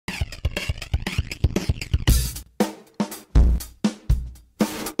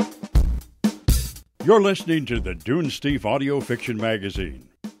You're listening to the Dunesteef Audio Fiction Magazine.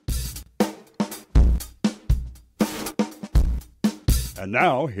 And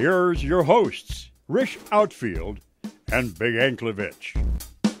now, here's your hosts, Rish Outfield and Big Anklevich.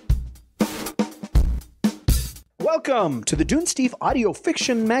 Welcome to the Dunesteef Audio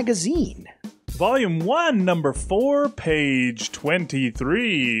Fiction Magazine. Volume 1, Number 4, page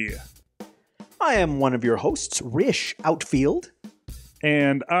 23. I am one of your hosts, Rish Outfield.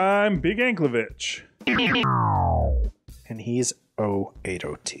 And I'm Big Anklevich. And he's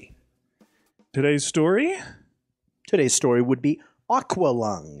O80T. Today's story? Today's story would be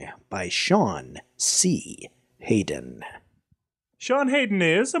Aqualung by Sean C. Hayden. Sean Hayden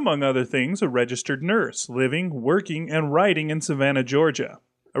is, among other things, a registered nurse, living, working, and writing in Savannah, Georgia.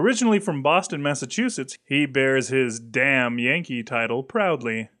 Originally from Boston, Massachusetts, he bears his damn Yankee title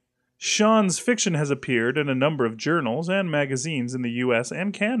proudly. Sean's fiction has appeared in a number of journals and magazines in the U.S.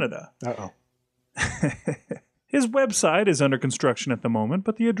 and Canada. Uh-oh. His website is under construction at the moment,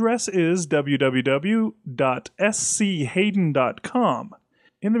 but the address is www.schayden.com.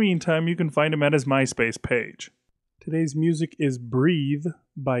 In the meantime, you can find him at his MySpace page. Today's music is Breathe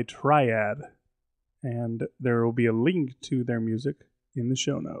by Triad, and there will be a link to their music in the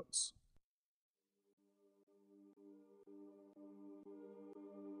show notes.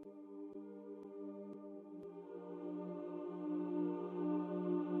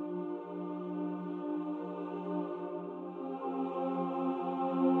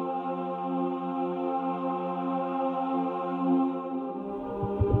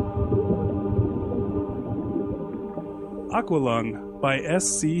 Aqualung by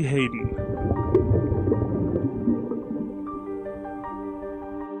S.C. Hayden.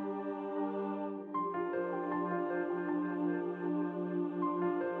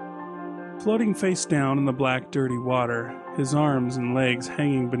 Floating face down in the black, dirty water, his arms and legs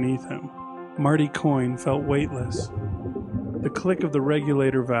hanging beneath him, Marty Coin felt weightless. The click of the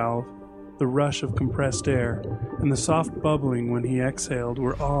regulator valve, the rush of compressed air, and the soft bubbling when he exhaled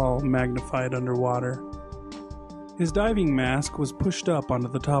were all magnified underwater. His diving mask was pushed up onto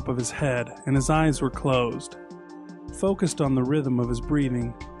the top of his head, and his eyes were closed. Focused on the rhythm of his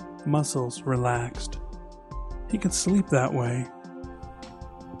breathing, muscles relaxed. He could sleep that way.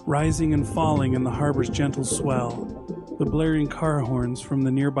 Rising and falling in the harbor's gentle swell, the blaring car horns from the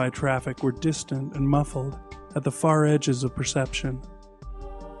nearby traffic were distant and muffled at the far edges of perception.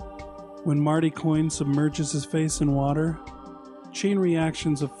 When Marty Coin submerges his face in water, chain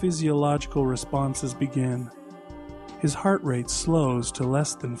reactions of physiological responses begin. His heart rate slows to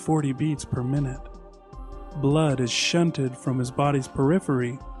less than 40 beats per minute. Blood is shunted from his body's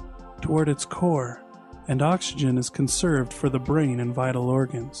periphery toward its core, and oxygen is conserved for the brain and vital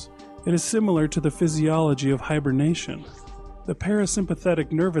organs. It is similar to the physiology of hibernation. The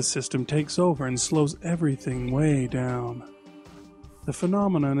parasympathetic nervous system takes over and slows everything way down. The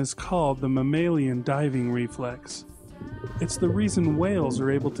phenomenon is called the mammalian diving reflex. It's the reason whales are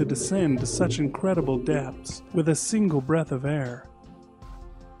able to descend to such incredible depths with a single breath of air.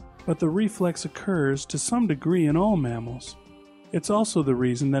 But the reflex occurs to some degree in all mammals. It's also the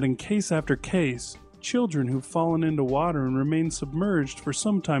reason that in case after case, children who've fallen into water and remained submerged for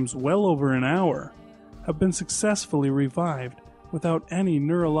sometimes well over an hour have been successfully revived without any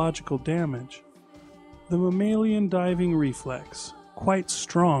neurological damage. The mammalian diving reflex, quite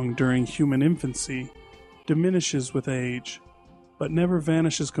strong during human infancy, diminishes with age, but never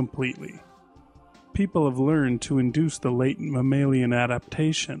vanishes completely. People have learned to induce the latent mammalian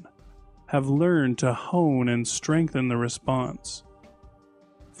adaptation, have learned to hone and strengthen the response.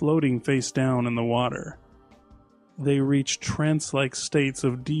 Floating face down in the water, they reach trance-like states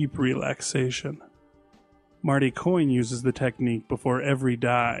of deep relaxation. Marty Coin uses the technique before every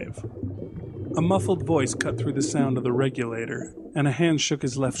dive. A muffled voice cut through the sound of the regulator, and a hand shook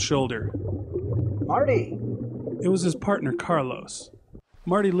his left shoulder. Marty! It was his partner, Carlos.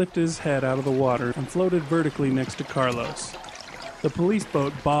 Marty lifted his head out of the water and floated vertically next to Carlos. The police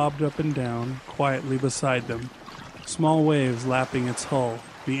boat bobbed up and down, quietly beside them. Small waves lapping its hull,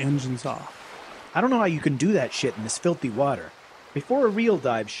 the engines off. I don't know how you can do that shit in this filthy water. Before a real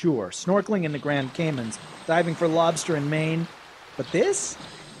dive, sure. Snorkeling in the Grand Caymans, diving for lobster in Maine. But this?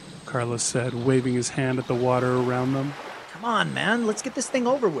 Carlos said, waving his hand at the water around them. Come on, man. Let's get this thing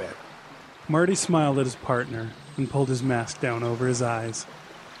over with. Marty smiled at his partner and pulled his mask down over his eyes.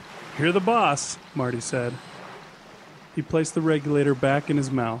 "You're the boss," Marty said. He placed the regulator back in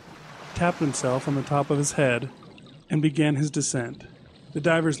his mouth, tapped himself on the top of his head, and began his descent. The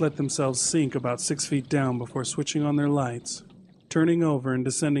divers let themselves sink about 6 feet down before switching on their lights, turning over and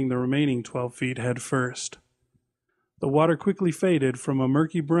descending the remaining 12 feet head first. The water quickly faded from a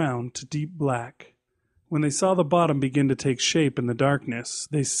murky brown to deep black. When they saw the bottom begin to take shape in the darkness,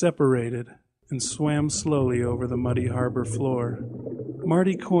 they separated and swam slowly over the muddy harbor floor.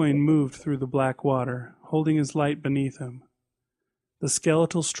 Marty Coin moved through the black water, holding his light beneath him. The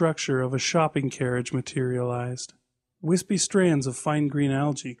skeletal structure of a shopping carriage materialized, wispy strands of fine green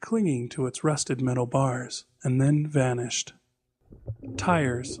algae clinging to its rusted metal bars, and then vanished.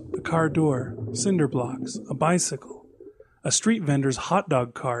 Tires, a car door, cinder blocks, a bicycle, a street vendor's hot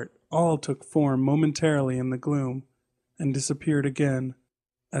dog cart all took form momentarily in the gloom and disappeared again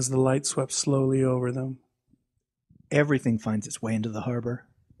as the light swept slowly over them. Everything finds its way into the harbor.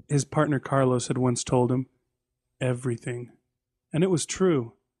 His partner Carlos had once told him, everything. And it was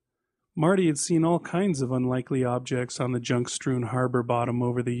true. Marty had seen all kinds of unlikely objects on the junk-strewn harbor bottom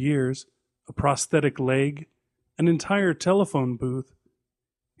over the years, a prosthetic leg, an entire telephone booth.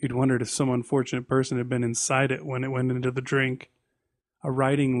 He'd wondered if some unfortunate person had been inside it when it went into the drink. A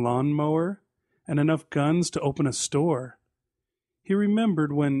riding lawnmower, and enough guns to open a store. He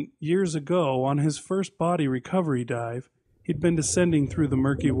remembered when, years ago, on his first body recovery dive, he'd been descending through the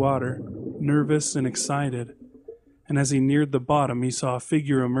murky water, nervous and excited, and as he neared the bottom he saw a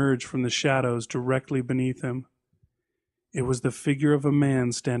figure emerge from the shadows directly beneath him. It was the figure of a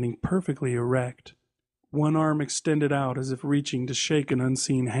man standing perfectly erect, one arm extended out as if reaching to shake an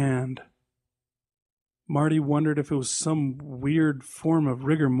unseen hand. Marty wondered if it was some weird form of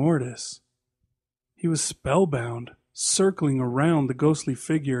rigor mortis. He was spellbound, circling around the ghostly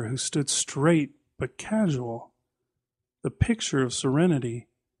figure who stood straight but casual, the picture of serenity,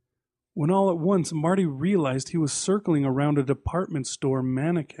 when all at once Marty realized he was circling around a department store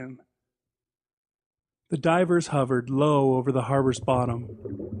mannequin. The divers hovered low over the harbor's bottom.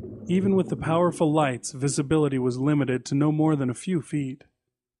 Even with the powerful lights, visibility was limited to no more than a few feet.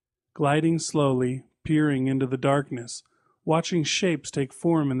 Gliding slowly, peering into the darkness, watching shapes take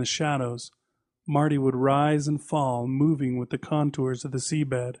form in the shadows, Marty would rise and fall, moving with the contours of the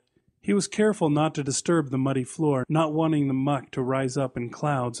seabed. He was careful not to disturb the muddy floor, not wanting the muck to rise up in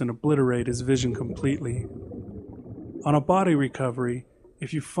clouds and obliterate his vision completely. On a body recovery,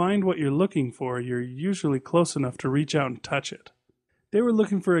 if you find what you're looking for, you're usually close enough to reach out and touch it. They were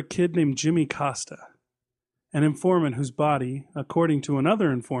looking for a kid named Jimmy Costa, an informant whose body, according to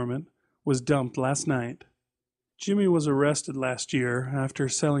another informant, was dumped last night. Jimmy was arrested last year after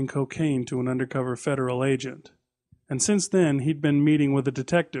selling cocaine to an undercover federal agent, and since then he'd been meeting with a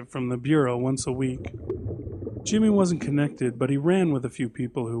detective from the bureau once a week. Jimmy wasn't connected, but he ran with a few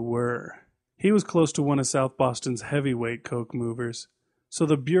people who were. He was close to one of South Boston's heavyweight coke movers, so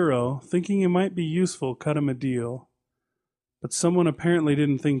the bureau, thinking it might be useful, cut him a deal. But someone apparently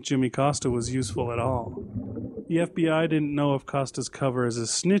didn't think Jimmy Costa was useful at all. The FBI didn't know if Costa's cover as a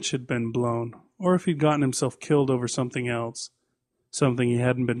snitch had been blown, or if he'd gotten himself killed over something else, something he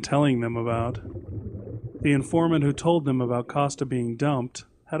hadn't been telling them about. The informant who told them about Costa being dumped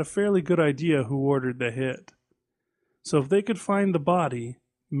had a fairly good idea who ordered the hit. So if they could find the body,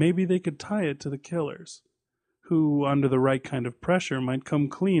 maybe they could tie it to the killers, who, under the right kind of pressure, might come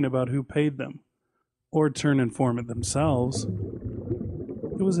clean about who paid them, or turn informant themselves.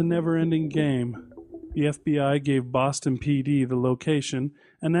 It was a never-ending game. The FBI gave Boston PD the location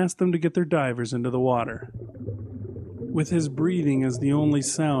and asked them to get their divers into the water. With his breathing as the only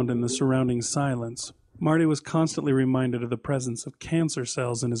sound in the surrounding silence, Marty was constantly reminded of the presence of cancer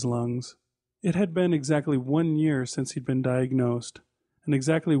cells in his lungs. It had been exactly 1 year since he'd been diagnosed, and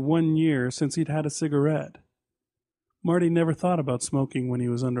exactly 1 year since he'd had a cigarette. Marty never thought about smoking when he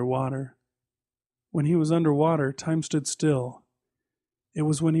was underwater. When he was underwater, time stood still. It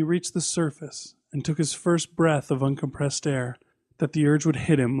was when he reached the surface and took his first breath of uncompressed air that the urge would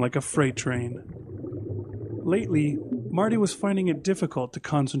hit him like a freight train. Lately, Marty was finding it difficult to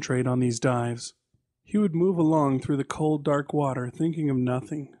concentrate on these dives. He would move along through the cold, dark water, thinking of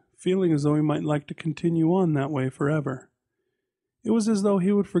nothing, feeling as though he might like to continue on that way forever. It was as though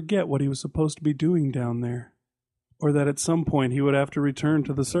he would forget what he was supposed to be doing down there, or that at some point he would have to return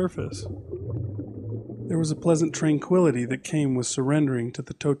to the surface. There was a pleasant tranquility that came with surrendering to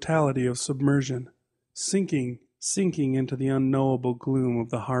the totality of submersion, sinking into the unknowable gloom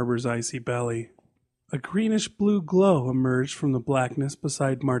of the harbor's icy belly. A greenish-blue glow emerged from the blackness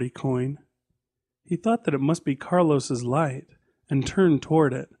beside Marty Coin. He thought that it must be Carlos's light, and turned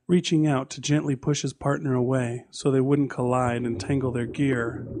toward it, reaching out to gently push his partner away so they wouldn't collide and tangle their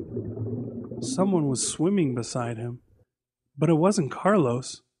gear. Someone was swimming beside him, but it wasn't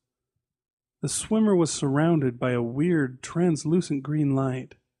Carlos. The swimmer was surrounded by a weird, translucent green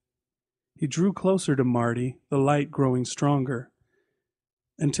light. He drew closer to Marty, the light growing stronger,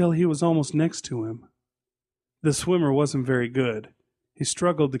 until he was almost next to him. The swimmer wasn't very good. He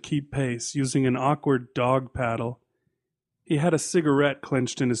struggled to keep pace, using an awkward dog paddle. He had a cigarette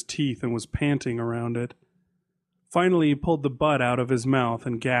clenched in his teeth and was panting around it. Finally, he pulled the butt out of his mouth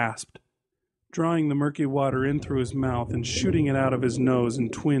and gasped, drawing the murky water in through his mouth and shooting it out of his nose in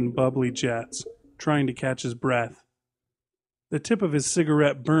twin bubbly jets, trying to catch his breath. The tip of his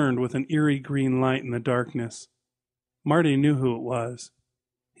cigarette burned with an eerie green light in the darkness. Marty knew who it was.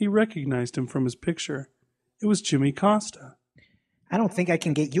 He recognized him from his picture. It was Jimmy Costa. I don't think I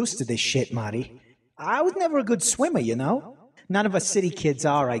can get used to this shit, Marty. I was never a good swimmer, you know? None of us city kids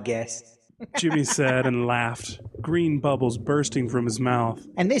are, I guess. Jimmy said and laughed, green bubbles bursting from his mouth.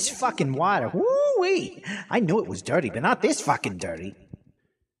 And this fucking water, woo-wee! I knew it was dirty, but not this fucking dirty.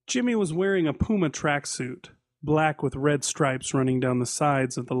 Jimmy was wearing a Puma tracksuit, black with red stripes running down the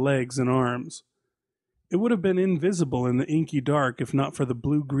sides of the legs and arms. It would have been invisible in the inky dark if not for the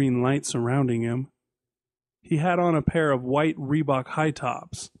blue-green light surrounding him. He had on a pair of white Reebok high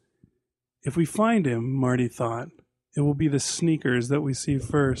tops. If we find him, Marty thought, it will be the sneakers that we see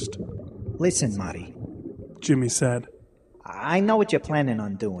first. Listen, Marty, Jimmy said. I know what you're planning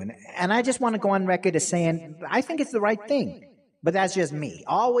on doing, and I just want to go on record as saying I think it's the right thing. But that's just me,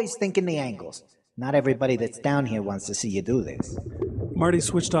 always thinking the angles. Not everybody that's down here wants to see you do this. Marty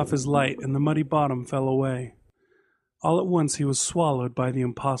switched off his light, and the muddy bottom fell away. All at once he was swallowed by the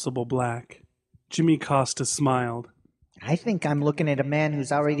impossible black. Jimmy Costa smiled. I think I'm looking at a man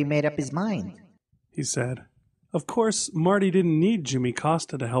who's already made up his mind, he said. Of course, Marty didn't need Jimmy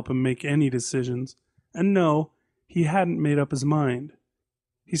Costa to help him make any decisions. And no, he hadn't made up his mind.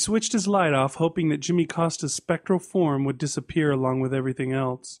 He switched his light off, hoping that Jimmy Costa's spectral form would disappear along with everything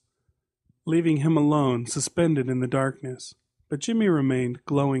else, leaving him alone, suspended in the darkness. But Jimmy remained,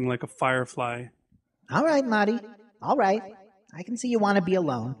 glowing like a firefly. All right, Marty. All right. I can see you want to be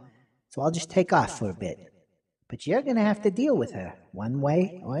alone, so I'll just take off for a bit. But you're going to have to deal with her, one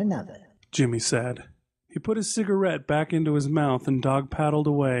way or another, Jimmy said. He put his cigarette back into his mouth and dog-paddled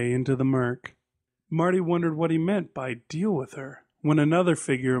away into the murk. Marty wondered what he meant by deal with her, when another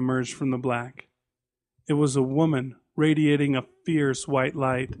figure emerged from the black. It was a woman, radiating a fierce white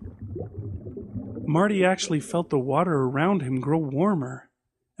light. Marty actually felt the water around him grow warmer,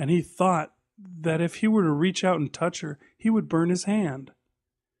 and he thought that if he were to reach out and touch her, he would burn his hand.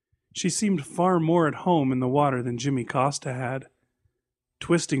 She seemed far more at home in the water than Jimmy Costa had.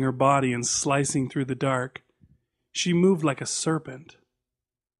 Twisting her body and slicing through the dark, she moved like a serpent.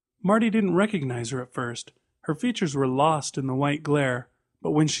 Marty didn't recognize her at first. Her features were lost in the white glare,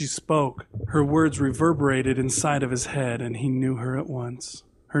 but when she spoke, her words reverberated inside of his head, and he knew her at once.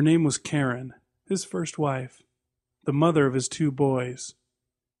 Her name was Karen, his first wife, the mother of his 2 boys.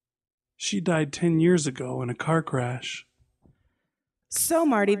 She died 10 years ago in a car crash. So,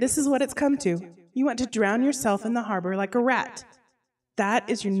 Marty, this is what it's come to. You want to drown yourself in the harbor like a rat. That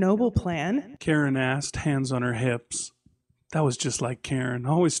is your noble plan? Karen asked, hands on her hips. That was just like Karen,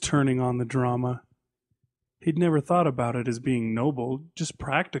 always turning on the drama. He'd never thought about it as being noble, just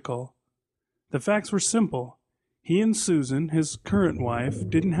practical. The facts were simple. He and Susan, his current wife,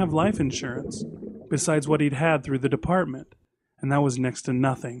 didn't have life insurance, besides what he'd had through the department, and that was next to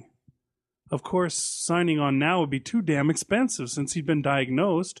nothing. Of course, signing on now would be too damn expensive since he'd been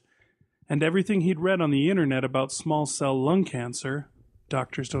diagnosed, and everything he'd read on the internet about small cell lung cancer,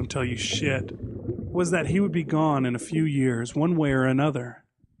 doctors don't tell you shit, was that he would be gone in a few years, one way or another.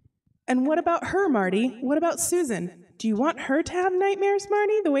 And what about her, Marty? What about Susan? Do you want her to have nightmares,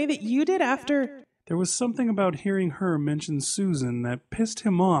 Marty, the way that you did after... There was something about hearing her mention Susan that pissed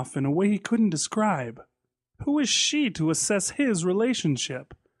him off in a way he couldn't describe. Who was she to assess his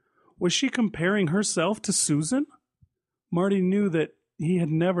relationship? Was she comparing herself to Susan? Marty knew that he had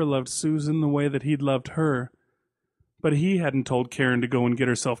never loved Susan the way that he'd loved her. But he hadn't told Karen to go and get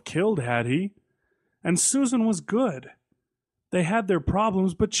herself killed, had he? And Susan was good. They had their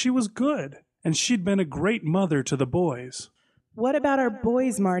problems, but she was good. And she'd been a great mother to the boys. What about our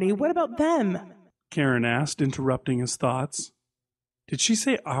boys, Marty? What about them? Karen asked, interrupting his thoughts. Did she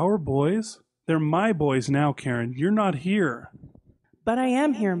say our boys? They're my boys now, Karen. You're not here. But I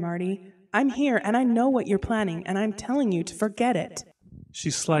am here, Marty. I'm here, and I know what you're planning, and I'm telling you to forget it.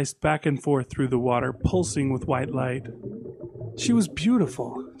 She sliced back and forth through the water, pulsing with white light. She was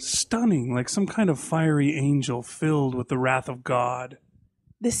beautiful, stunning, like some kind of fiery angel filled with the wrath of God.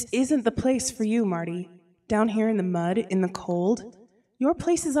 This isn't the place for you, Marty. Down here in the mud, in the cold. Your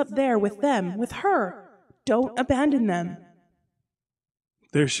place is up there with them, with her. Don't abandon them.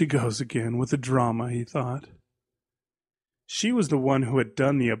 There she goes again with the drama, he thought. She was the one who had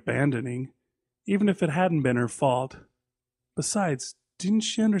done the abandoning, even if it hadn't been her fault. Besides, didn't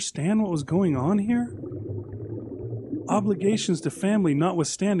she understand what was going on here? Obligations to family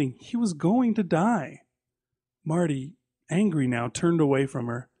notwithstanding, he was going to die. Marty, angry now, turned away from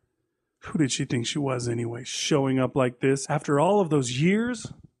her. Who did she think she was anyway, showing up like this after all of those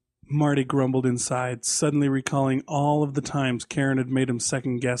years? Marty grumbled inside, suddenly recalling all of the times Karen had made him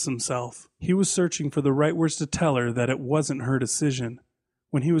second-guess himself. He was searching for the right words to tell her that it wasn't her decision,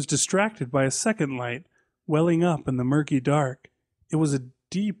 when he was distracted by a second light, welling up in the murky dark. It was a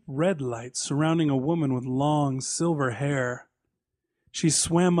deep red light surrounding a woman with long silver hair. She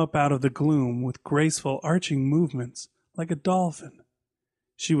swam up out of the gloom with graceful arching movements, like a dolphin.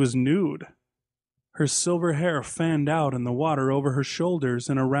 She was nude. Her silver hair fanned out in the water over her shoulders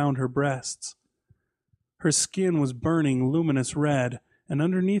and around her breasts. Her skin was burning luminous red, and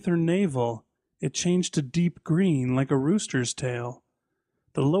underneath her navel it changed to deep green like a rooster's tail.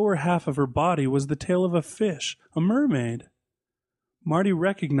 The lower half of her body was the tail of a fish, a mermaid. Marty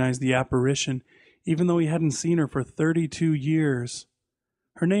recognized the apparition, even though he hadn't seen her for 32 years.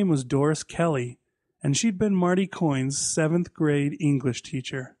 Her name was Doris Kelly, and she'd been Marty Coin's 7th grade English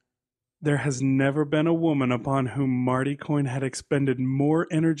teacher. There has never been a woman upon whom Marty Coin had expended more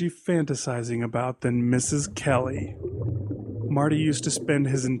energy fantasizing about than Mrs. Kelly. Marty used to spend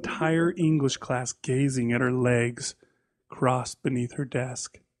his entire English class gazing at her legs, crossed beneath her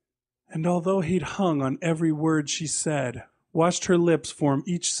desk. And although he'd hung on every word she said, watched her lips form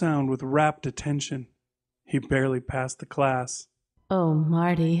each sound with rapt attention, he barely passed the class. "Oh,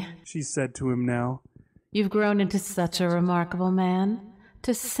 Marty," she said to him now. "You've grown into such a remarkable man.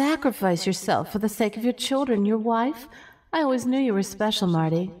 To sacrifice yourself for the sake of your children, your wife. I always knew you were special,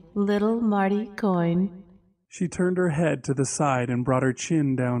 Marty. Little Marty Coin." She turned her head to the side and brought her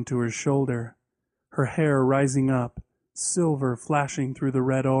chin down to her shoulder, her hair rising up, silver flashing through the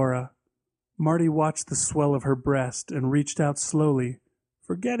red aura. Marty watched the swell of her breast and reached out slowly,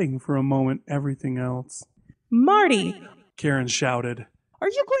 forgetting for a moment everything else. Marty! Karen shouted. Are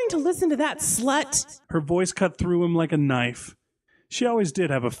you going to listen to that slut? Her voice cut through him like a knife. She always did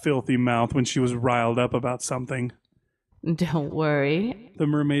have a filthy mouth when she was riled up about something. "Don't worry," the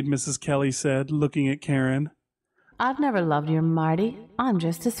mermaid Mrs. Kelly said, looking at Karen. "I've never loved your Marty. I'm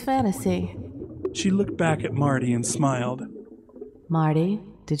just his fantasy." She looked back at Marty and smiled. "Marty,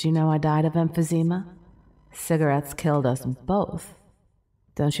 did you know I died of emphysema? Cigarettes killed us both.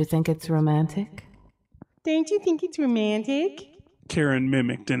 Don't you think it's romantic?" Don't you think it's romantic? Karen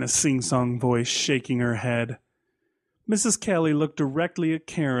mimicked in a sing-song voice, shaking her head. Mrs. Kelly looked directly at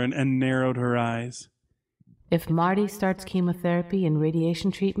Karen and narrowed her eyes. "If Marty starts chemotherapy and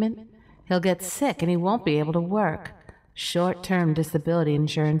radiation treatment, he'll get sick and he won't be able to work. Short-term disability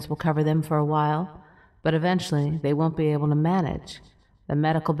insurance will cover them for a while, but eventually they won't be able to manage. The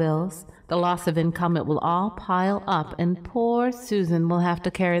medical bills, the loss of income, it will all pile up, and poor Susan will have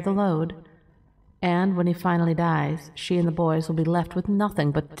to carry the load. And when he finally dies, she and the boys will be left with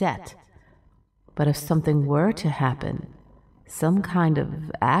nothing but debt. But if something were to happen, some kind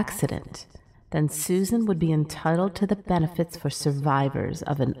of accident, then Susan would be entitled to the benefits for survivors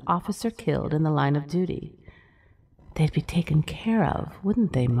of an officer killed in the line of duty. They'd be taken care of,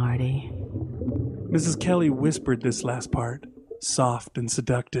 wouldn't they, Marty?" Mrs. Kelly whispered this last part, soft and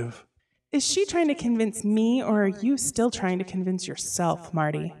seductive. Is she trying to convince me, or are you still trying to convince yourself,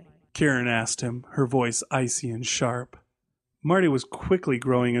 Marty? Karen asked him, her voice icy and sharp. Marty was quickly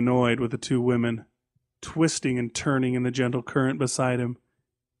growing annoyed with the two women, twisting and turning in the gentle current beside him.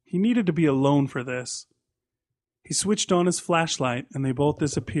 He needed to be alone for this. He switched on his flashlight, and they both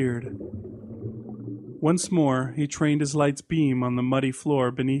disappeared. Once more, he trained his light's beam on the muddy floor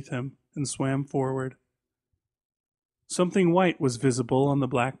beneath him and swam forward. Something white was visible on the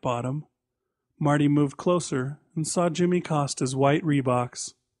black bottom. Marty moved closer and saw Jimmy Costa's white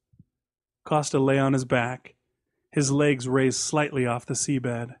Reeboks. Costa lay on his back, his legs raised slightly off the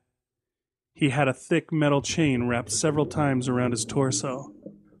seabed. He had a thick metal chain wrapped several times around his torso,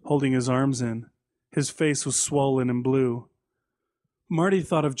 holding his arms in. His face was swollen and blue. Marty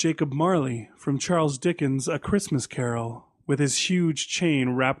thought of Jacob Marley from Charles Dickens' A Christmas Carol, with his huge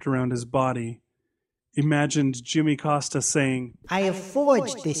chain wrapped around his body. Imagined Jimmy Costa saying, "I have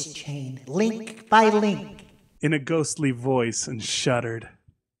forged this chain, link by link," in a ghostly voice, and shuddered.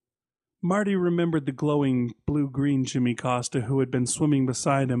 Marty remembered the glowing blue-green Jimmy Costa who had been swimming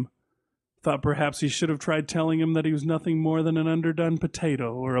beside him. Thought perhaps he should have tried telling him that he was nothing more than an underdone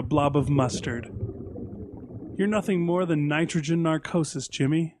potato or a blob of mustard. "You're nothing more than nitrogen narcosis,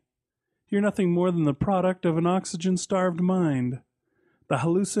 Jimmy. You're nothing more than the product of an oxygen-starved mind, the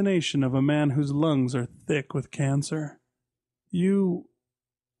hallucination of a man whose lungs are thick with cancer. You..."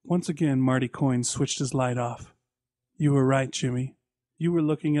 Once again, Marty Coin switched his light off. "You were right, Jimmy. You were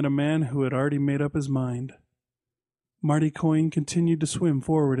looking at a man who had already made up his mind." Marty Coin continued to swim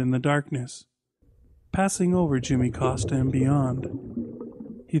forward in the darkness, passing over Jimmy Costa and beyond.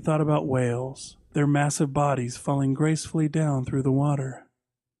 He thought about whales, their massive bodies falling gracefully down through the water.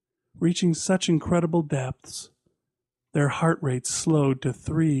 Reaching such incredible depths, their heart rates slowed to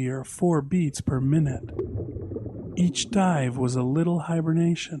 3 or 4 beats per minute. Each dive was a little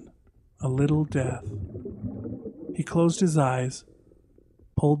hibernation, a little death. He closed his eyes,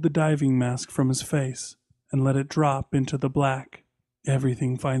 pulled the diving mask from his face, and let it drop into the black.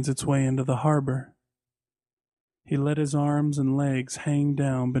 Everything finds its way into the harbor. He let his arms and legs hang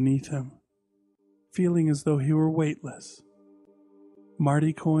down beneath him, feeling as though he were weightless.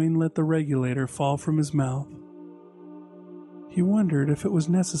 Marty Coin let the regulator fall from his mouth. He wondered if it was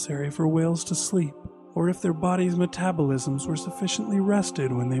necessary for whales to sleep, or if their bodies' metabolisms were sufficiently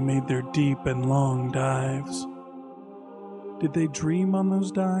rested when they made their deep and long dives. Did they dream on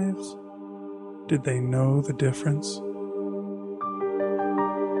those dives? Did they know the difference?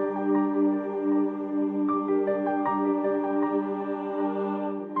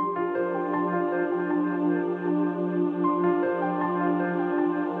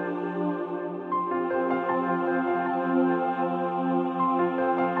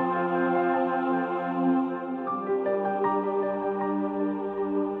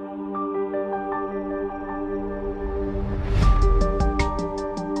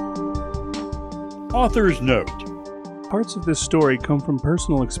 Author's note. Parts of this story come from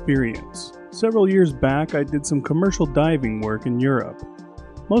personal experience. Several years back, I did some commercial diving work in Europe.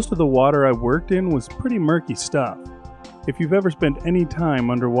 Most of the water I worked in was pretty murky stuff. If you've ever spent any time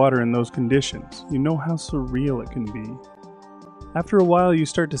underwater in those conditions, you know how surreal it can be. After a while, you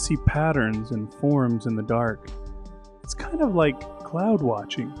start to see patterns and forms in the dark. It's kind of like cloud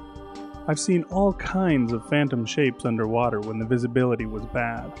watching. I've seen all kinds of phantom shapes underwater when the visibility was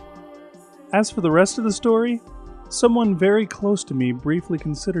bad. As for the rest of the story, someone very close to me briefly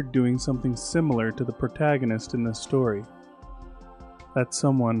considered doing something similar to the protagonist in this story. That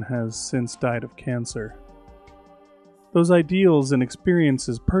someone has since died of cancer. Those ideals and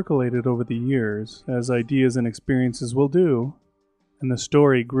experiences percolated over the years, as ideas and experiences will do, and the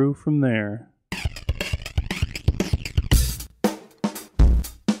story grew from there.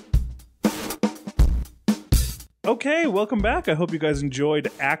 Okay, welcome back. I hope you guys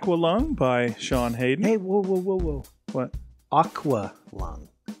enjoyed Aqualung by Sean Hayden. Hey, whoa. What? Aqualung.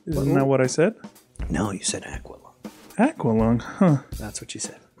 Isn't that what I said? No, you said Aqualung. Aqualung, huh. That's what you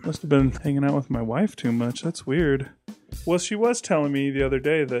said. Must have been hanging out with my wife too much. That's weird. Well, she was telling me the other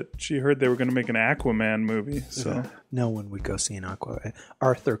day that she heard they were going to make an Aquaman movie. So no one would go see an Aquaman.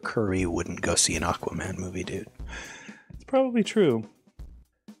 Arthur Curry wouldn't go see an Aquaman movie, dude. It's probably true.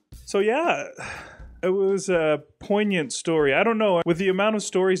 So yeah, it was a poignant story. I don't know, with the amount of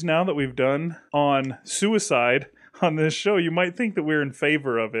stories now that we've done on suicide on this show, you might think that we're in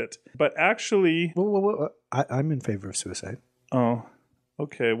favor of it. But actually... Whoa. I'm in favor of suicide. Oh,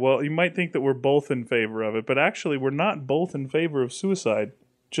 okay. Well, you might think that we're both in favor of it, but actually we're not both in favor of suicide.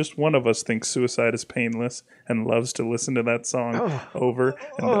 Just one of us thinks suicide is painless and loves to listen to that song over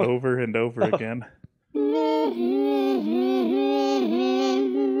and over and over again.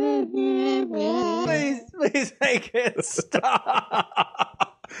 Please make it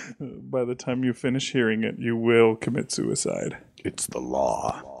stop. By the time you finish hearing it, you will commit suicide. It's the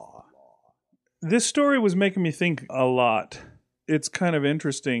law. This story was making me think a lot. It's kind of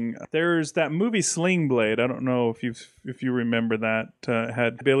interesting. There's that movie Sling Blade. I don't know if you remember that.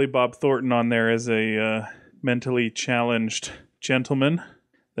 Had Billy Bob Thornton on there as a mentally challenged gentleman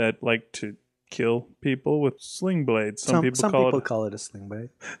that liked to kill people with sling blades. Some people call it a sling blade.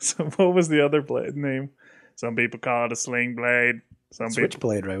 So what was the other blade name? Some people call it a sling blade.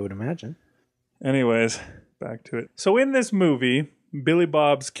 Switchblade, I would imagine. Anyways, back to it. So in this movie, Billy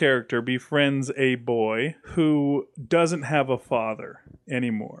Bob's character befriends a boy who doesn't have a father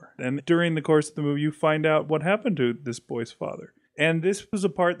anymore. And during the course of the movie, you find out what happened to this boy's father. And this was a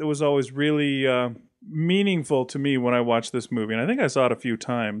part that was always really meaningful to me when I watched this movie. And I think I saw it a few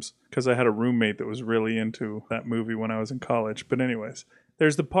times because I had a roommate that was really into that movie when I was in college. But anyways,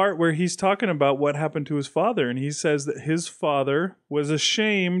 there's the part where he's talking about what happened to his father. And he says that his father was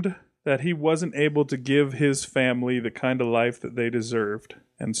ashamed that he wasn't able to give his family the kind of life that they deserved.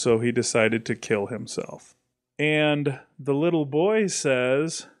 And so he decided to kill himself. And the little boy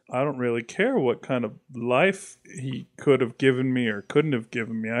says, I don't really care what kind of life he could have given me or couldn't have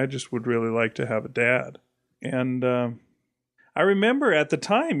given me. I just would really like to have a dad. And I remember at the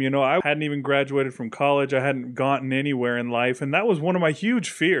time, I hadn't even graduated from college. I hadn't gotten anywhere in life. And that was one of my huge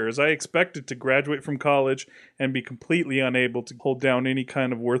fears. I expected to graduate from college and be completely unable to hold down any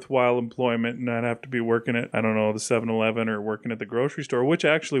kind of worthwhile employment. And I'd have to be working at, the 7-Eleven or working at the grocery store, which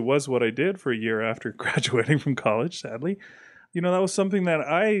actually was what I did for a year after graduating from college, sadly. That was something that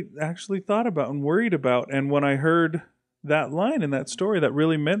I actually thought about and worried about. And when I heard that line in that story, that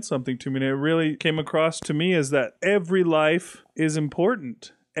really meant something to me. And it really came across to me as that every life is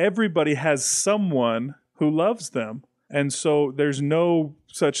important. Everybody has someone who loves them. And so there's no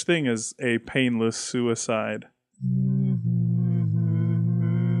such thing as a painless suicide.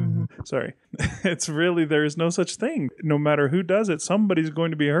 Sorry. It's really, there's no such thing. No matter who does it, somebody's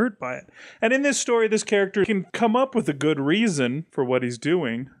going to be hurt by it. And in this story, this character can come up with a good reason for what he's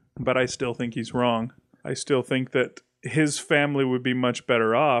doing, but I still think he's wrong. I still think that his family would be much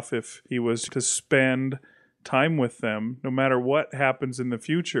better off if he was to spend time with them. No matter what happens in the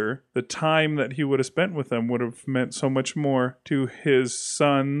future, the time that he would have spent with them would have meant so much more to his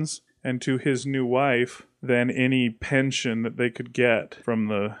sons and to his new wife than any pension that they could get from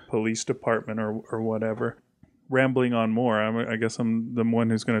the police department or whatever. Rambling on more, I guess I'm the one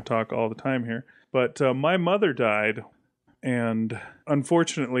who's going to talk all the time here. But my mother died, and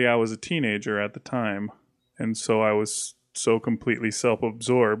unfortunately I was a teenager at the time. And so I was so completely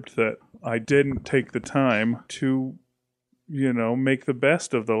self-absorbed that I didn't take the time to, make the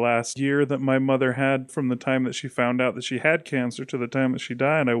best of the last year that my mother had from the time that she found out that she had cancer to the time that she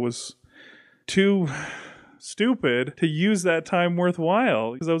died. I was too stupid to use that time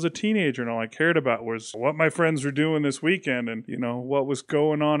worthwhile because I was a teenager and all I cared about was what my friends were doing this weekend and, what was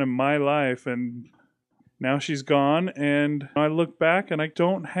going on in my life. And now she's gone, and I look back, and I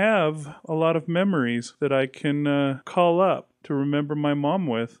don't have a lot of memories that I can call up to remember my mom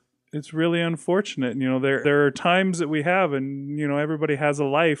with. It's really unfortunate. There are times that we have, and, everybody has a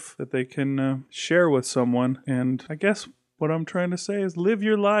life that they can share with someone. And I guess what I'm trying to say is live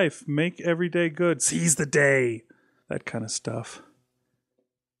your life. Make every day good. Seize the day. That kind of stuff.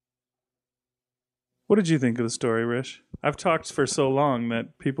 What did you think of the story, Rish? I've talked for so long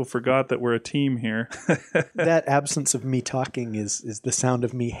that people forgot that we're a team here. That absence of me talking is the sound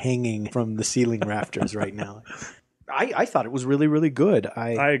of me hanging from the ceiling rafters right now. I thought it was really, really good.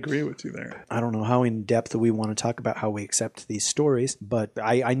 I agree with you there. I don't know how in depth we want to talk about how we accept these stories, but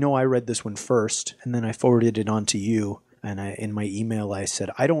I know I read this one first, and then I forwarded it on to you. And in my email, I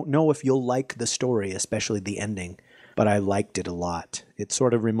said, I don't know if you'll like the story, especially the ending, but I liked it a lot. It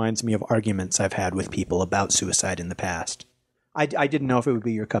sort of reminds me of arguments I've had with people about suicide in the past. I didn't know if it would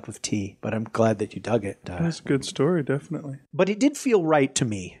be your cup of tea, but I'm glad that you dug it. That's a good story, definitely. But it did feel right to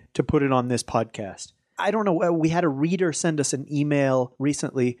me to put it on this podcast. I don't know. We had a reader send us an email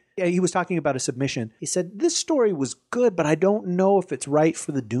recently. He was talking about a submission. He said, this story was good, but I don't know if it's right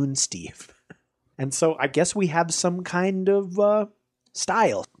for the Dunesteef. And so I guess we have some kind of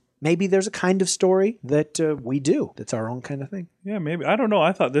style. Maybe there's a kind of story that we do. That's our own kind of thing. Yeah, maybe. I don't know.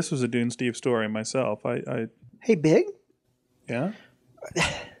 I thought this was a Dunesteef story myself. Hey, Big? Yeah?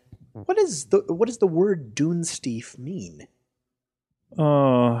 What does the word Dunesteef mean?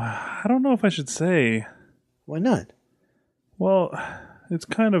 I don't know if I should say. Why not? Well, it's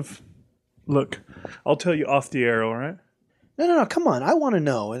kind of... Look, I'll tell you off the air, all right? No, come on. I want to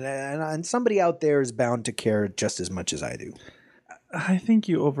know. And somebody out there is bound to care just as much as I do. I think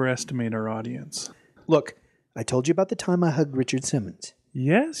you overestimate our audience. Look, I told you about the time I hugged Richard Simmons.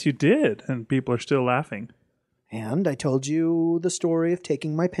 Yes, you did. And people are still laughing. And I told you the story of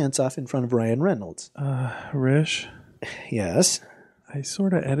taking my pants off in front of Ryan Reynolds. Rish? Yes? I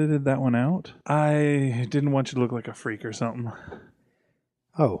sort of edited that one out. I didn't want you to look like a freak or something.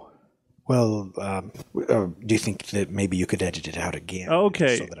 Oh. Well, do you think that maybe you could edit it out again?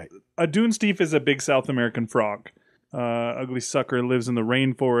 Okay. So that A Dunesteef is a big South American frog. Ugly sucker lives in the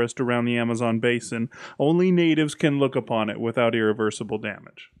rainforest around the Amazon basin. Only natives can look upon it without irreversible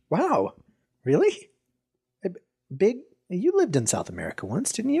damage. Wow. Really? Big, you lived in South America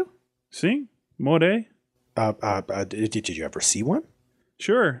once, didn't you? See? More? Did you ever see one?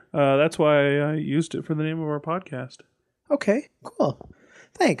 Sure. That's why I used it for the name of our podcast. Okay, cool.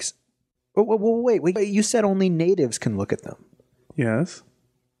 Thanks. Wait. You said only natives can look at them. Yes.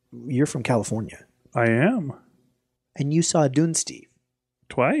 You're from California. I am. And you saw a Dunesteef.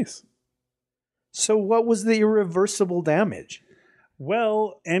 Twice. So what was the irreversible damage?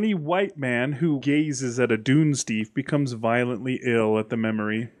 Well, any white man who gazes at a Dunesteef becomes violently ill at the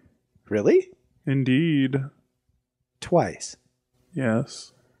memory. Really? Indeed. Twice?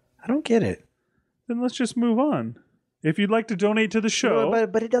 Yes. I don't get it. Then let's just move on. If you'd like to donate to the show...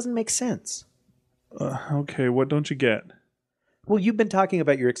 But it doesn't make sense. Okay, what don't you get? Well, you've been talking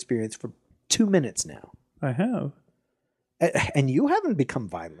about your experience for 2 minutes now. I have. And you haven't become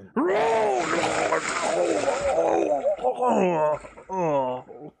violent.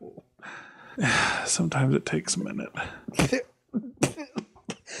 Sometimes it takes a minute.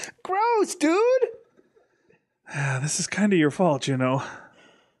 Gross, dude! This is kind of your fault, you know.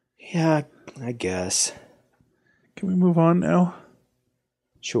 Yeah, I guess. Can we move on now?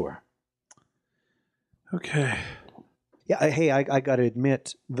 Sure. Okay. Yeah, hey, I got to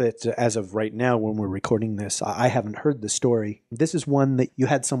admit that as of right now, when we're recording this, I haven't heard the story. This is one that you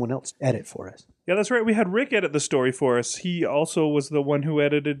had someone else edit for us. Yeah, that's right. We had Rick edit the story for us. He also was the one who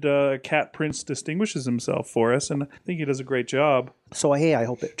edited Cat Prince Distinguishes Himself for us, and I think he does a great job. So, hey, I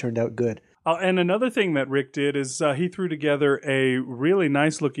hope it turned out good. And another thing that Rick did is he threw together a really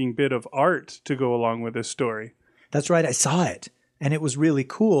nice-looking bit of art to go along with this story. That's right. I saw it, and it was really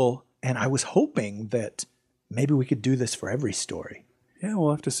cool, and I was hoping that maybe we could do this for every story. Yeah,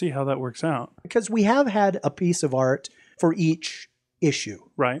 we'll have to see how that works out. Because we have had a piece of art for each issue.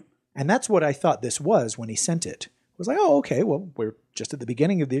 Right. And that's what I thought this was when he sent it. I was like, oh, okay, well, we're just at the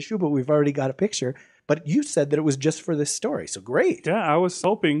beginning of the issue, but we've already got a picture. But you said that it was just for this story, so great. Yeah, I was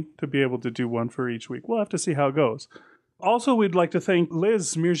hoping to be able to do one for each week. We'll have to see how it goes. Also, we'd like to thank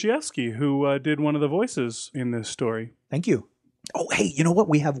Liz Mierzejewski, who did one of the voices in this story. Thank you. Oh, hey, you know what?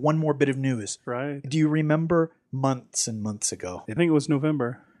 We have one more bit of news. Right. Do you remember months and months ago? I think it was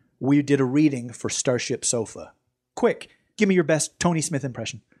November. We did a reading for Starship Sofa. Quick, give me your best Tony Smith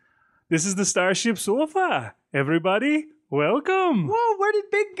impression. This is the Starship Sofa. Everybody, welcome. Whoa, where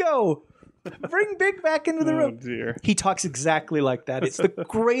did Big go? Bring Big back into the room. Oh, dear. He talks exactly like that. It's the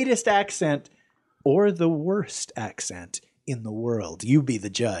greatest accent or the worst accent in the world. You be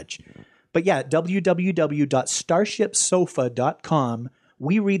the judge. But yeah, www.starshipsofa.com,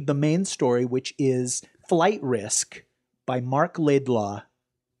 we read the main story, which is Flight Risk by Mark Laidlaw,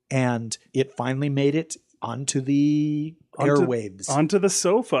 and it finally made it onto the airwaves. Onto the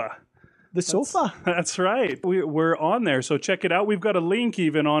sofa. The sofa. That's right. We're on there, so check it out. We've got a link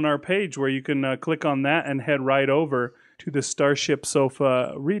even on our page where you can click on that and head right over to the Starship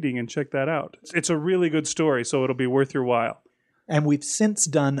Sofa reading and check that out. It's a really good story, so it'll be worth your while. And we've since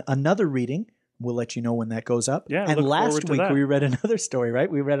done another reading. We'll let you know when that goes up. Yeah, and look last week we read another story, right?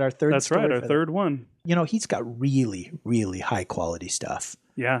 We read our third story. That's right, our third one. You know, he's got really, really high quality stuff.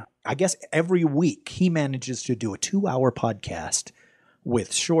 Yeah. I guess every week he manages to do a 2-hour podcast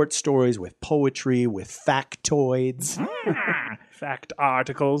with short stories, with poetry, with factoids. Fact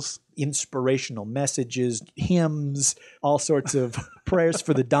articles. Inspirational messages, hymns, all sorts of prayers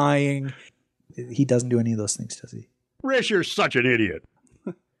for the dying. He doesn't do any of those things, does he? Rish, you're such an idiot.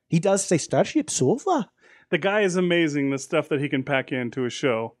 He does say Starship Sofa. The guy is amazing, the stuff that he can pack into a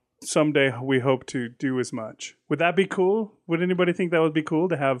show. Someday we hope to do as much. Would that be cool? Would anybody think that would be cool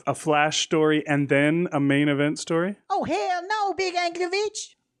to have a flash story and then a main event story? Oh, hell no, Big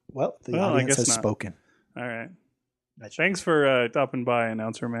Ankovich. Well, the audience has spoken. All right. Thanks for stopping by,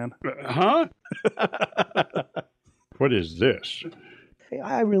 announcer man. Huh? What is this?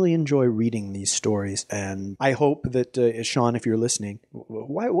 I really enjoy reading these stories, and I hope that, Sean, if you're listening,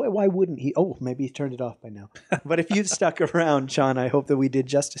 why wouldn't he? Oh, maybe he turned it off by now. But if you've stuck around, Sean, I hope that we did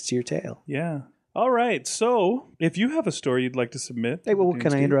justice to your tale. Yeah. All right. So, if you have a story you'd like to submit. Hey, well,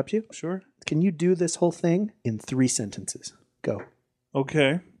 can I interrupt you? Sure. Can you do this whole thing in 3 sentences? Go.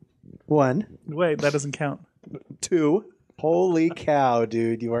 Okay. 1. Wait, that doesn't count. 2. Holy cow,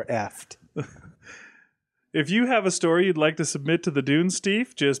 dude, you are effed. If you have a story you'd like to submit to the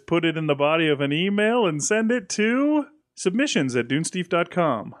Dunesteef, just put it in the body of an email and send it to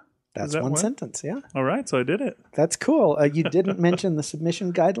submissions@dunesteef.com. That's one sentence, yeah. All right, so I did it. That's cool. You didn't mention the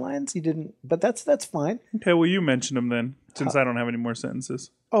submission guidelines. You didn't, but that's fine. Okay, well, you mention them then, since I don't have any more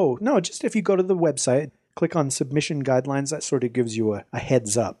sentences. Oh, no, just if you go to the website, click on submission guidelines, that sort of gives you a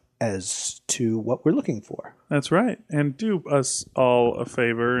heads up as to what we're looking for. That's right. And do us all a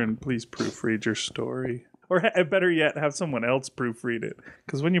favor and please proofread your story. Or better yet, have someone else proofread it.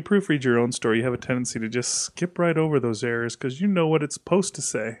 Because when you proofread your own story, you have a tendency to just skip right over those errors because you know what it's supposed to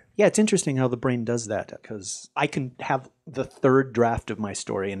say. Yeah, it's interesting how the brain does that, because I can have the third draft of my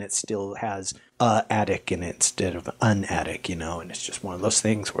story and it still has attic in it instead of an attic, you know, and it's just one of those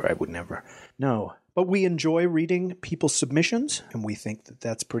things where I would never know. But we enjoy reading people's submissions, and we think that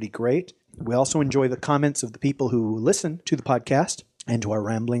that's pretty great. We also enjoy the comments of the people who listen to the podcast and to our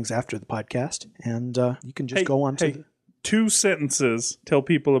ramblings after the podcast. And you can just go on to... 2 sentences. Tell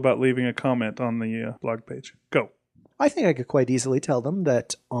people about leaving a comment on the blog page. Go. I think I could quite easily tell them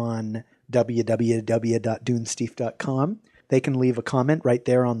that on www.dunesteef.com, they can leave a comment right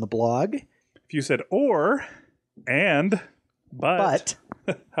there on the blog. If you said or, and... But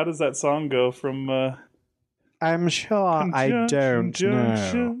how does that song go from... I'm sure I don't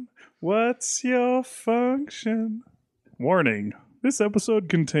know. What's your function? Warning. This episode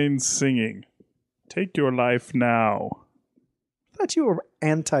contains singing. Take your life now. I thought you were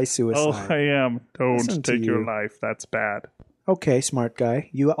anti-suicide. Oh, I am. Don't Listen to take your you. life. That's bad. Okay, smart guy.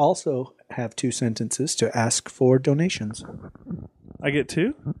 You also have 2 sentences to ask for donations. I get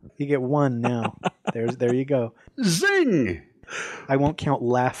 2? You get 1 now. There you go. Zing! I won't count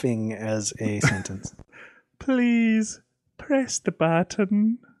laughing as a sentence. Please press the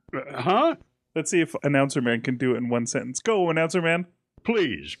button. Huh? Let's see if Announcer Man can do it in 1 sentence. Go, Announcer Man.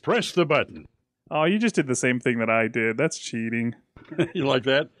 Please, press the button. Oh, you just did the same thing that I did. That's cheating. You like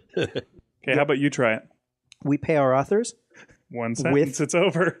that? Okay, how about you try it? We pay our authors 1 sentence, it's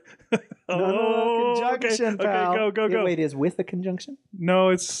over. conjunction, pal. Okay, go. Yeah, wait, is with a conjunction? No,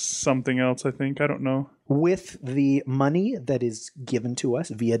 it's something else, I think. I don't know. With the money that is given to us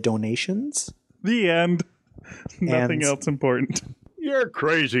via donations. The end. Nothing And- else important. You're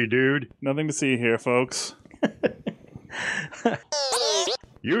crazy, dude. Nothing to see here, folks.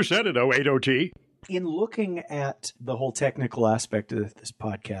 You said it, 080T. In looking at the whole technical aspect of this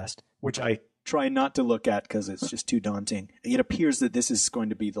podcast, which I try not to look at because it's just too daunting, it appears that this is going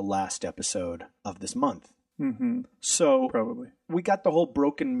to be the last episode of this month. Mm-hmm. So Probably. we got the whole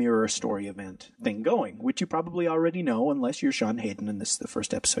Broken Mirror story event thing going, which you probably already know unless you're Sean Hayden and this is the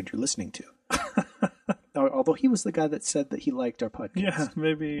first episode you're listening to. Although he was the guy that said that he liked our podcast. Yeah,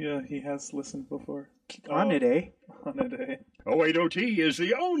 maybe he has listened before. On it, eh? On it, eh? 080T is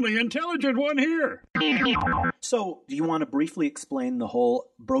the only intelligent one here. So, do you want to briefly explain the whole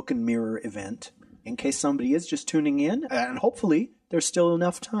Broken Mirror event in case somebody is just tuning in? And hopefully there's still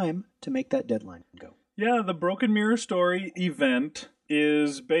enough time to make that deadline go. Yeah, the Broken Mirror Story event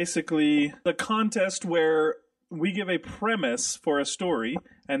is basically the contest where we give a premise for a story,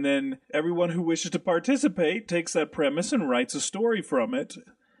 and then everyone who wishes to participate takes that premise and writes a story from it.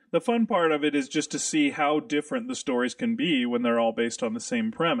 The fun part of it is just to see how different the stories can be when they're all based on the same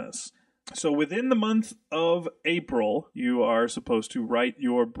premise. So within the month of April, you are supposed to write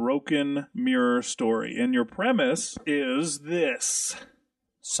your Broken Mirror story, and your premise is this.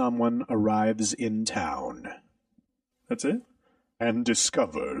 Someone arrives in town That's it? and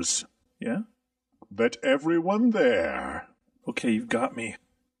discovers Yeah? that everyone there Okay, you've got me.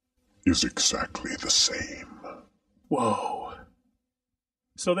 is exactly the same. Whoa.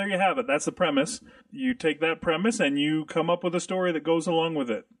 So there you have it. That's the premise. You take that premise and you come up with a story that goes along with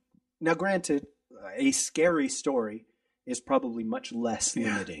it. Now, granted, a scary story is probably much less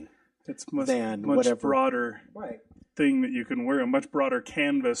limiting. It's much whatever. broader Right. thing that you can wear, a much broader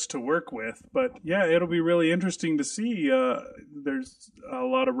canvas to work with. But yeah, it'll be really interesting to see. There's a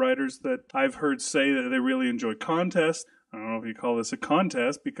lot of writers that I've heard say that they really enjoy contests. I don't know if you call this a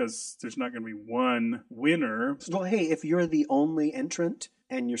contest because there's not going to be one winner. Well, hey, if you're the only entrant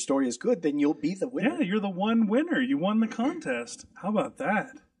and your story is good, then you'll be the winner. Yeah, you're the one winner. You won the contest. How about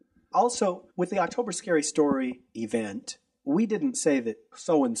that? Also, with the October Scary Story event, we didn't say that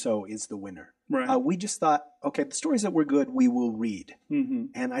so-and-so is the winner. Right. We just thought, okay, the stories that were good, we will read. Mm-hmm.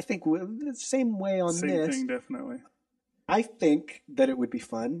 And I think the same way on Same this. thing, definitely. I think that it would be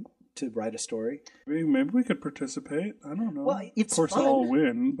fun to write a story. Maybe we could participate. I don't know. Well, it's of course, fun. I'll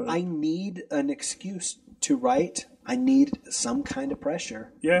win. But I need an excuse to write. I need some kind of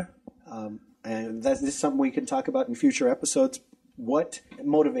pressure. yeah, And this is something we can talk about in future episodes. What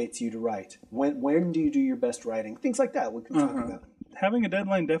motivates you to write? When do you do your best writing? Things like that we can talk about. having a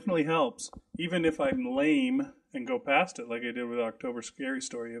deadline definitely helps. Even if I'm lame and go past it, like I did with the October Scary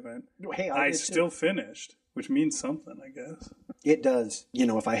Story event, Hey, I did still too. finished, which means something, I guess. It does. You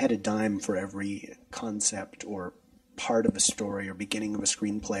know, if I had a dime for every concept or part of a story or beginning of a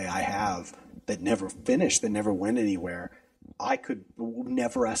screenplay I have that never finished, that never went anywhere, I could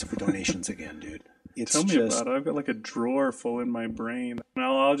never ask for donations again, dude. It's Tell me just, about it. I've got like a drawer full in my brain. And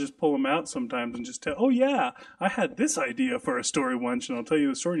I'll just pull them out sometimes and just tell, oh yeah, I had this idea for a story once, and I'll tell you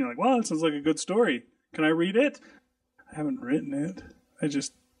the story, and you're like, wow, that sounds like a good story. Can I read it? I haven't written it. I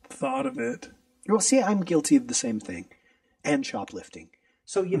just thought of it. Well, see, I'm guilty of the same thing. And shoplifting.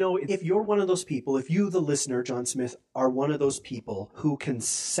 So, you know, if you're one of those people, if you, the listener, John Smith, are one of those people who can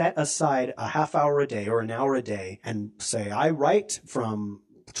set aside a half hour a day or an hour a day and say, I write from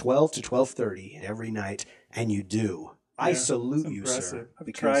 12 to 12:30 every night, and you do. I salute you, Impressive. sir. I've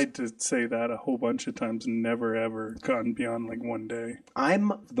because tried to say that a whole bunch of times and never ever gotten beyond like one day.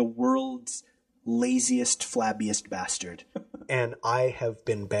 I'm the world's laziest, flabbiest bastard. And I have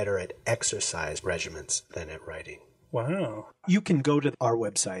been better at exercise regimens than at writing. Wow. You can go to our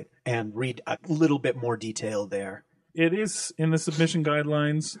website and read a little bit more detail there. It is in the submission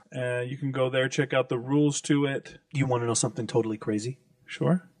guidelines. You can go there, check out the rules to it. You want to know something totally crazy?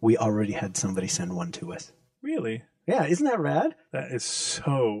 Sure. We already had somebody send one to us. Really? Yeah, isn't that rad? That is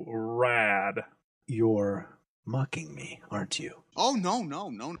so rad. You're mocking me, aren't you? Oh, no.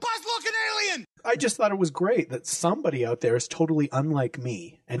 Buzz-looking alien! I just thought it was great that somebody out there is totally unlike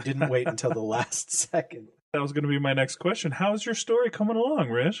me and didn't wait until the last second. That was going to be my next question. How's your story coming along,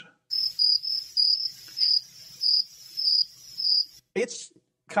 Rish? It's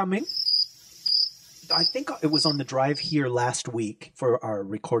coming. I think it was on the drive here last week for our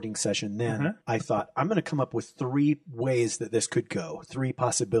recording session. Then I thought, I'm going to come up with 3 ways that this could go, 3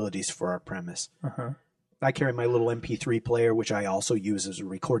 possibilities for our premise. I carry my little MP3 player, which I also use as a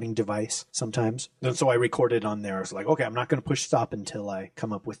recording device sometimes. And so I recorded on there. I was like, okay, I'm not going to push stop until I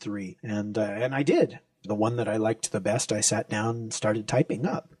come up with 3. And I did. The one that I liked the best, I sat down and started typing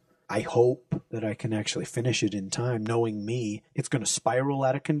up. I hope that I can actually finish it in time. Knowing me, it's going to spiral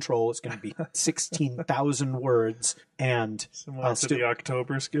out of control. It's going to be 16,000 words. And similar to the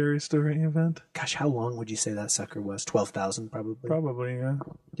October Scary Story event. Gosh, how long would you say that sucker was? 12,000 probably? Probably, yeah.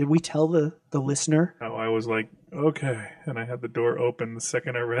 Did we tell the listener? Oh, I was like, okay. And I had the door open the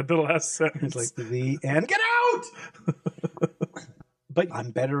second I read the last sentence. It's like and get out! But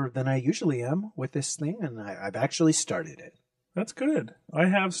I'm better than I usually am with this thing, and I've actually started it. That's good. I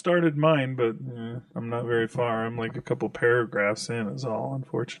have started mine, but I'm not very far. I'm like a couple paragraphs in is all,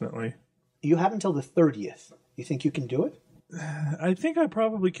 unfortunately. You have until the 30th. You think you can do it? I think I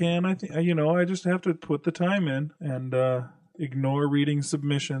probably can. I think I just have to put the time in and ignore reading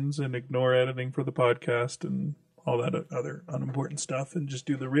submissions and ignore editing for the podcast and all that other unimportant stuff and just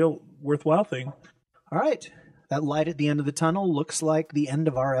do the real worthwhile thing. All right. That light at the end of the tunnel looks like the end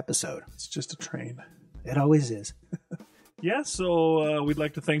of our episode. It's just a train. It always is. Yeah, so we'd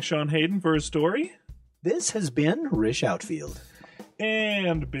like to thank Sean Hayden for his story. This has been Rish Outfield.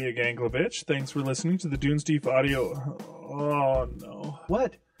 And Big Anglovich. Thanks for listening to the Dunesteef audio. Oh, no.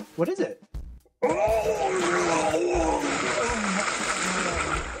 What? What is it?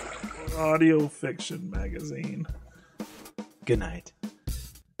 Audio Fiction Magazine. Good night.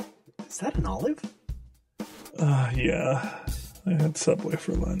 Is that an olive? Yeah. I had Subway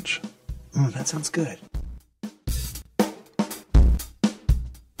for lunch. That sounds good.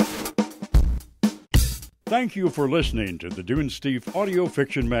 Thank you for listening to the Dunesteef Audio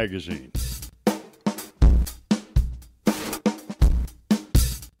Fiction Magazine.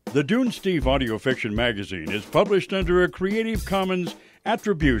 The Dunesteef Audio Fiction Magazine is published under a Creative Commons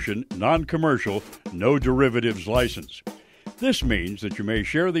Attribution, Non-Commercial, No Derivatives license. This means that you may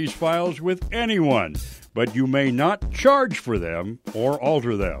share these files with anyone, but you may not charge for them or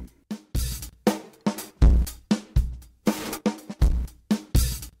alter them.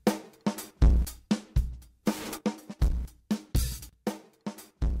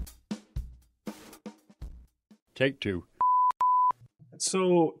 Take 2.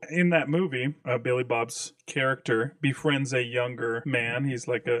 So, in that movie, Billy Bob's character befriends a younger man. He's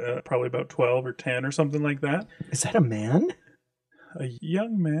like probably about 12 or 10 or something like that. Is that a man? A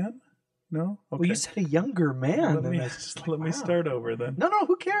young man? No? Okay. Well, you said a younger man. Let me start over then. No,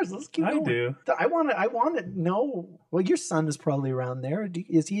 who cares? Let's keep going. I do. I want to know. Well, your son is probably around there.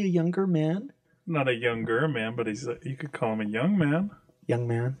 Is he a younger man? Not a younger man, but you could call him a young man. Young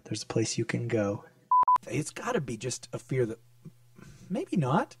man, there's a place you can go. It's got to be just a fear that... Maybe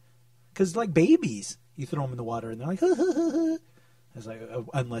not. Because, like babies, you throw them in the water and they're like, it's like,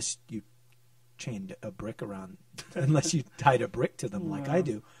 unless you chained a brick around, unless you tied a brick to them like I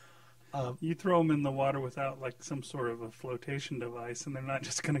do. You throw them in the water without like some sort of a flotation device, and they're not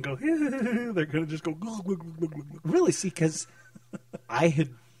just going to go, they're going to just go. Really? See, because I had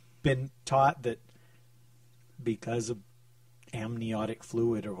been taught that because of amniotic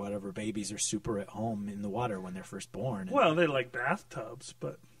fluid or whatever, babies are super at home in the water when they're first born. Well, they like bathtubs,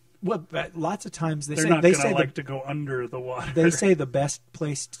 but lots of times they're not going to like to go under the water. They say the best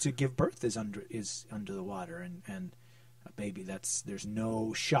place to give birth is under the water, and a baby there's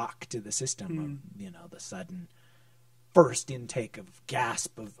no shock to the system of the sudden first intake of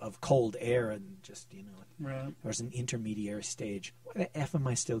gasp of cold air and just right. There's an intermediary stage. What the F am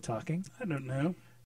I still talking? I don't know.